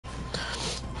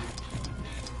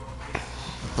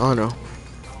I don't know.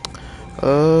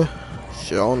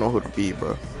 Shit, I don't know who to be,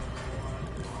 bro.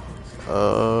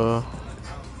 Nah.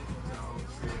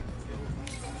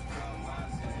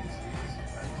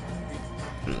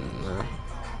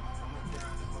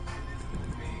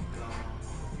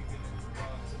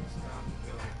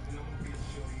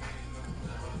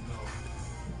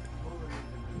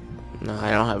 Nah,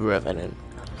 I don't have Revenant.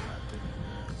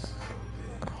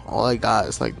 All I got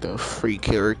is like the free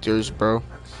characters, bro.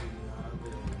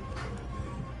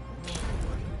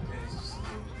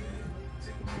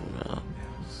 No.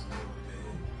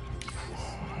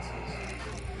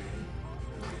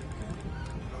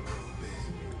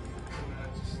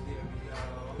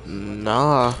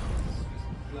 Nah.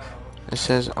 It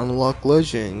says unlock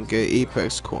legend, get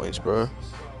Apex coins, bro.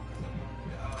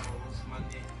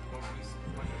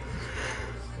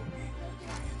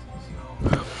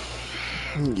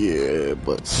 Yeah,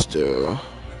 but still.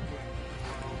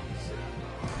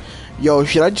 Yo,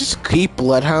 should I just keep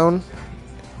Bloodhound?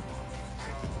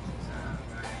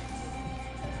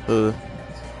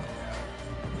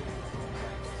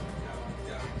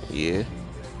 Yeah.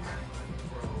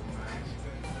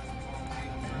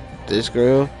 This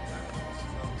girl?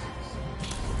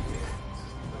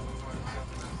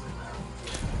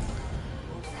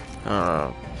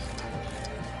 Uh,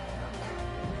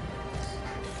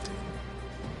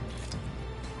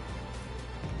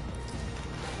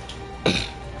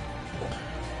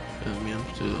 I'm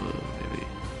still maybe.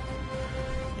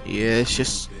 Yeah, it's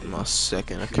just my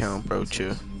second account, bro.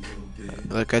 Too.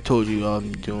 Like I told you,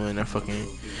 I'm doing a fucking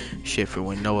shit for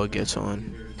when Noah gets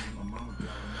on.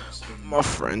 My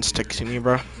friend's texting me,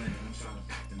 bro.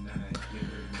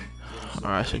 Alright,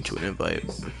 I sent you an invite.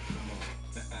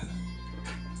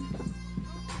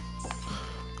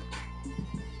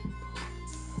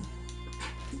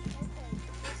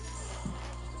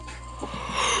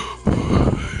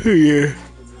 Yeah,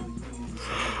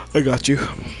 I got you.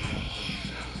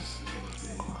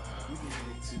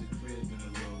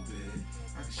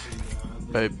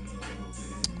 Babe.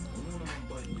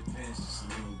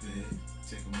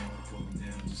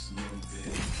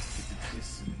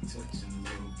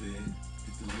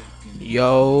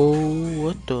 Yo,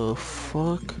 what the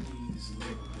fuck?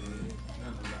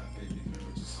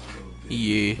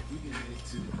 Yeah.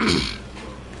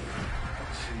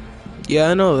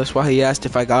 Yeah, I know. That's why he asked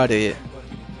if I got it.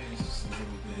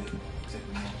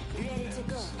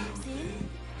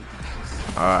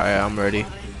 Alright, I'm ready.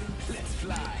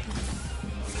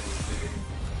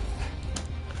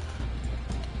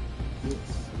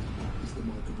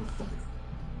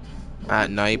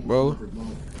 At night, bro.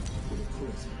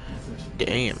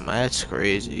 Damn, that's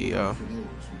crazy, yo.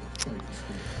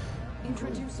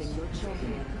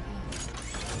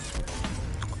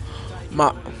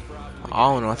 I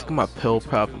don't know. I think my pill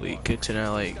probably kicks in at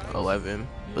like 11.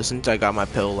 But since I got my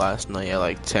pill last night at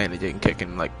like 10, it didn't kick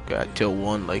in like till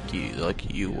 1 like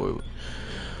you were.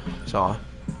 So.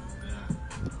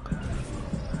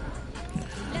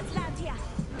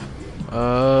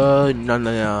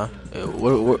 No.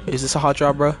 What, is this a hot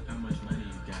drop, bro?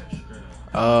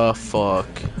 Fuck.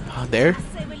 There?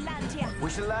 We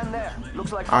should land there.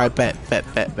 Looks like. Alright, bet.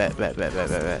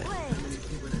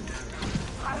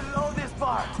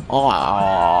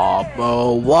 Oh,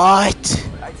 bro, what?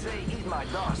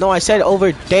 No, I said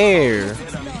over there.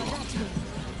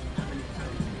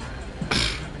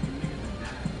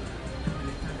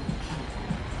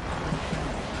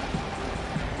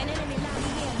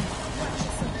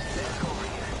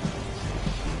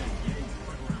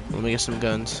 Let me get some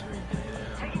guns.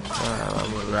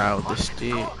 I'm gonna route this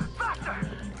dude. I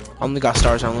only got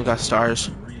stars. I only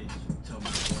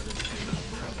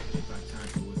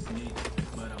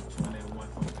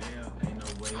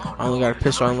got a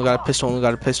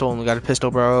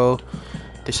pistol, bro.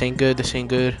 This ain't good.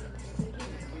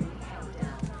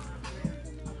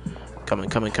 Coming.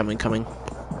 Give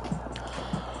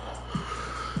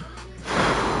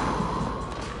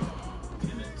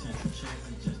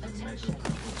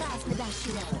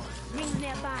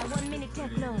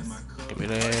me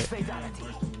that.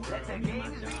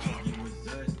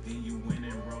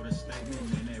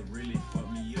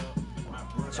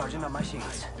 Charging up my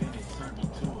shields.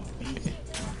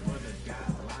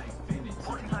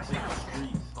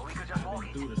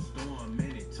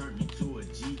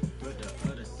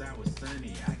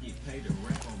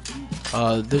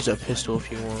 There's a pistol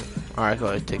if you want. Alright, go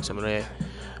ahead, take some of that.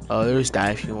 There's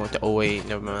that if you want. Oh wait,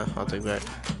 never mind. I'll take that.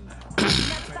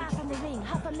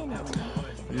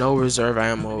 No reserve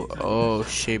ammo. Oh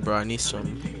shit, bro. I need some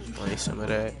of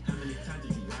that.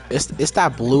 It's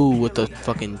that blue with the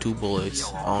fucking 2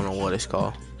 bullets. I don't know what it's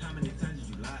called.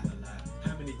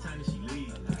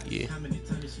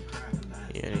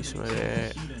 Yeah, I need some of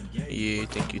that. Yeah,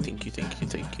 thank you, thank you, thank you,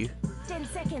 thank you. 10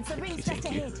 seconds, the ring's just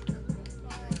Thank you. ahead.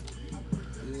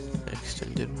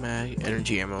 Extended mag,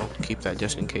 energy ammo. Keep that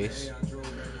just in case.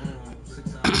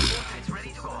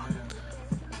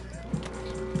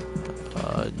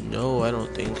 No, I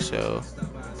don't think so.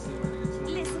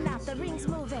 Listen up, the ring's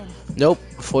moving. Nope,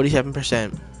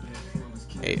 47%.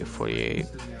 48.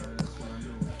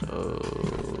 Oh.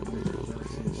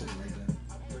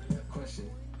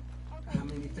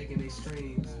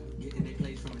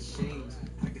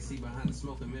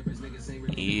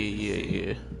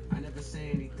 Yeah.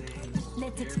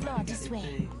 Let's explore this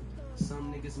way.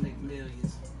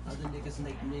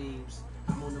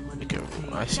 Okay,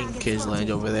 I seen kids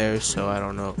land over there, so I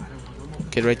don't know.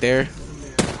 Kid right there.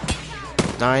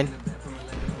 9.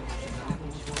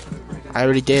 I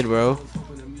already did, bro.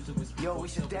 Yo, we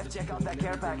should def check out that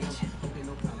care package.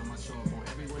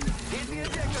 Hit the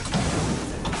ejector.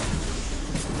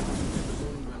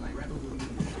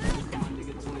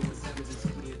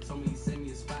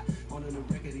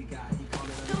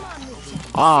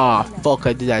 Ah, fuck,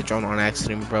 I did that drone on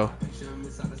accident, bro.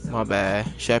 My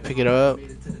bad. Should I pick it up?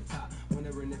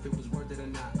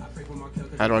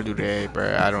 How do I do that,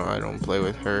 bro? I don't play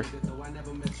with her.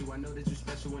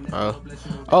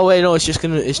 Oh wait, no, it's just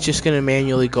gonna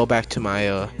manually go back to my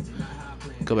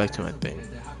thing.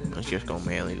 It's just gonna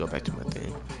manually go back to my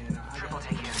thing.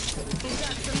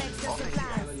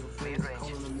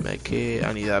 Medkit,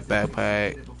 I need that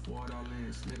backpack.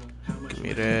 Give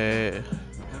me that.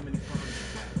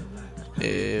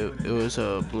 It was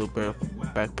a bluebird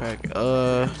backpack.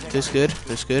 This good?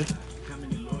 This good?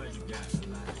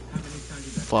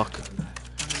 Fuck,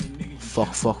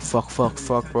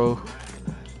 bro.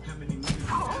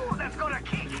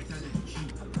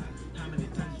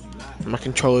 My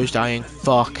controller's dying.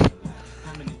 Fuck.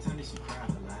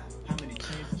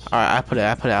 Alright, I put it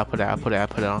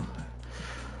on.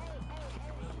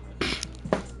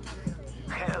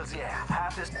 Hells yeah.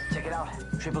 Half this. Check it out.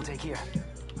 Triple take here.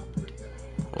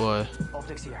 What?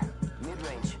 Optics here.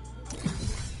 Mid-range.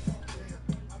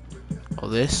 Oh,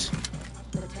 this?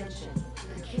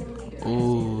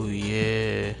 Ooh,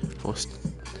 yeah. What's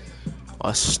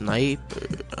a sniper?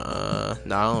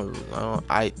 No,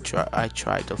 I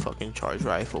tried the fucking charge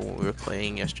rifle when we were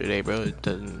playing yesterday, bro. It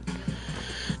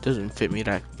doesn't fit me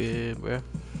that good, bro.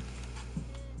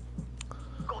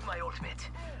 Got my ultimate.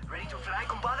 Ready to fly,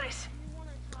 compadres?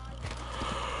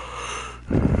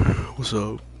 What's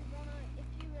up?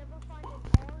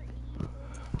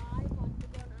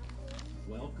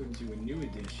 Welcome to a new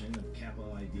edition of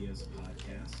Capital Ideas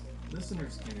Podcast.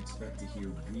 Listeners can expect to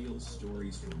hear real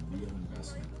stories from real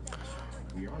investment professionals.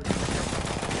 We are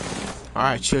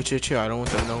Alright, chill. I don't want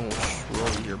that no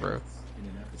roll here, bro. in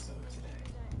an episode today.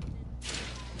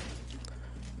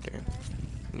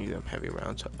 Damn. Need them heavy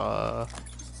rounds.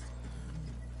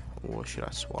 What should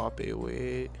I swap it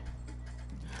with?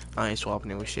 I ain't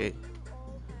swapping it with shit.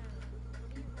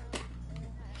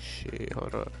 Shit,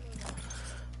 hold up.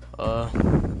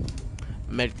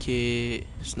 Medkit,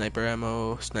 sniper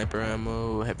ammo,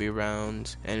 heavy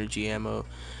rounds, energy ammo,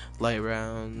 light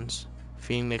rounds,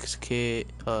 Phoenix kit,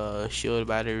 shield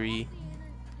battery.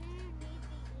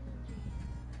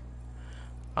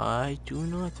 I do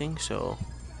not think so.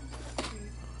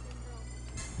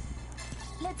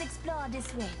 Let's explore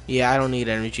this way. Yeah, I don't need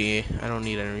energy. Yeah, I'm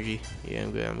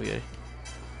good.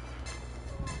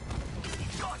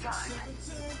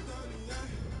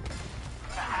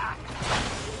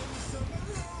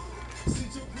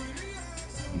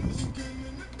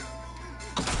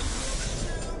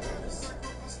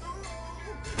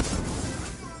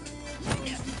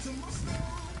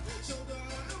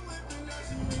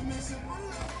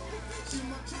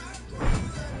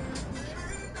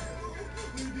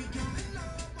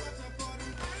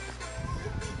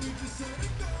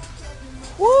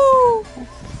 Woo!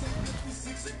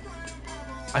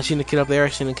 I seen the kid up there.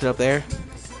 Contact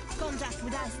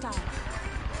with iStar.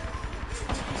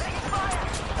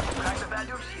 Crack the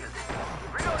value shield.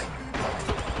 Reloading.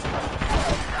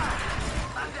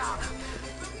 I'm down.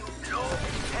 Low.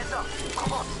 Heads up.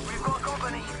 Come on. We've got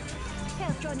company.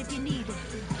 Help drone if you need it.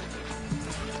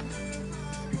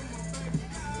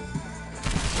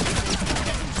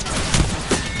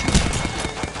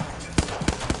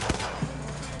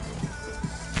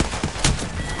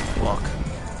 Walk.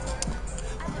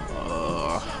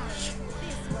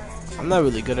 I'm not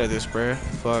really good at this, bruh.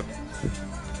 Fuck.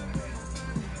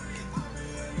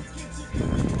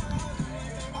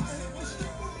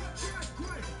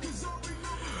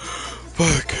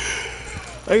 Fuck.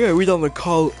 I gotta read on the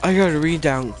call. I gotta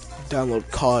download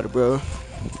COD, bro.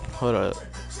 Hold up.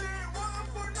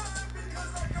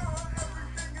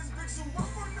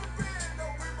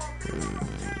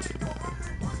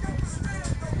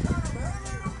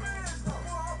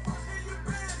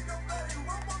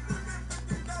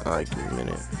 Alright, give me a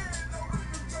minute.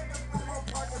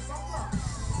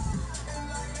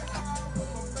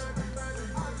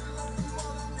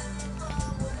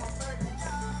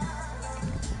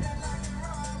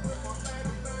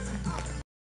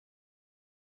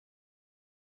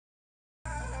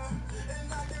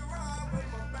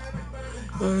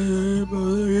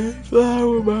 Fly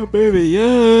with my baby,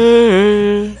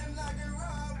 yeah.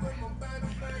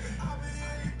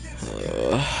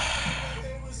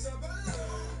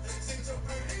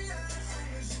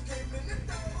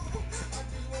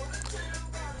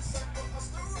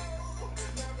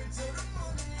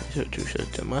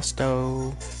 Shut to my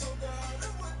stove.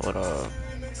 Hold up.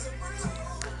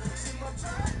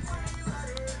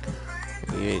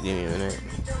 Yeah, give me a minute.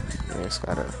 I just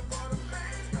gotta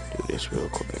do this real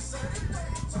quick.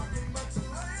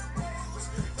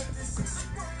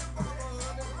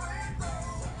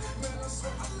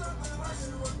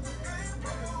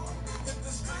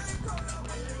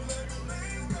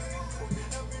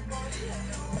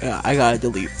 Yeah, I gotta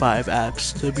delete 5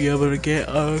 apps to be able to get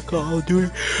Call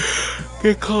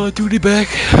of Duty back.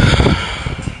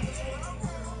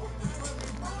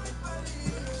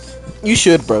 You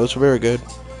should, bro. It's very good.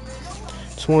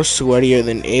 It's more sweatier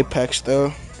than Apex,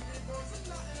 though.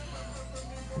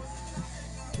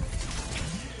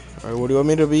 Alright, what do you want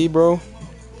me to be, bro?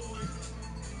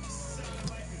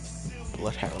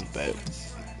 Bloodhound bet.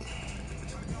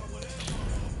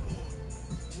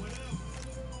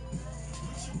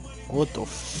 What the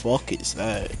fuck is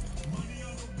that?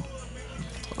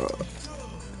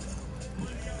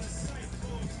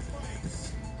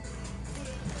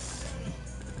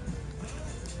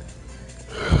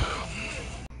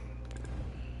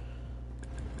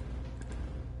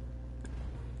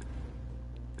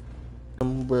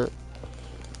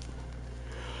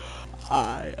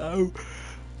 I am.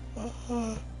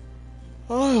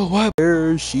 Oh, what?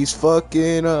 She's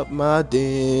fucking up my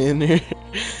dinner.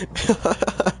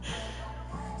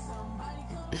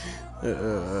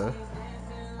 Alright,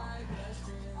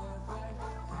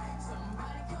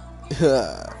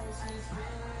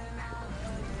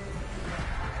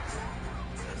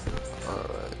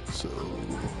 so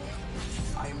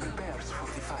I'm prepared for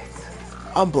the fight.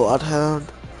 I'm Bloodhound.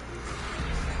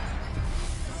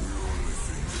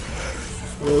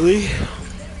 Really?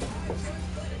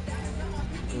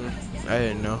 I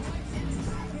didn't know.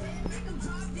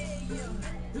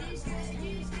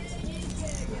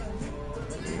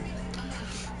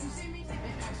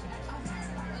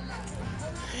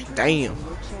 Damn.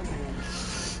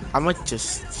 I might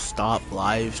just stop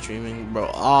live streaming, bro.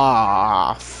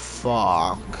 Ah,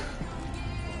 fuck.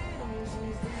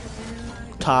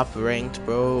 Top ranked,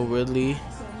 bro. Really?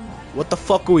 What the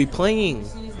fuck are we playing?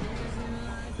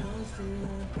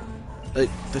 Like,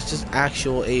 this is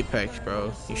actual Apex,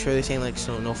 bro. You sure this ain't like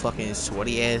no fucking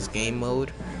sweaty ass game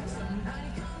mode?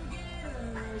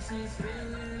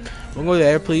 Wanna go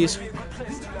there, please?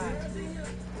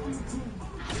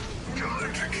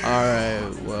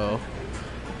 Alright, well,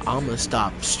 I'm gonna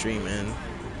stop streaming.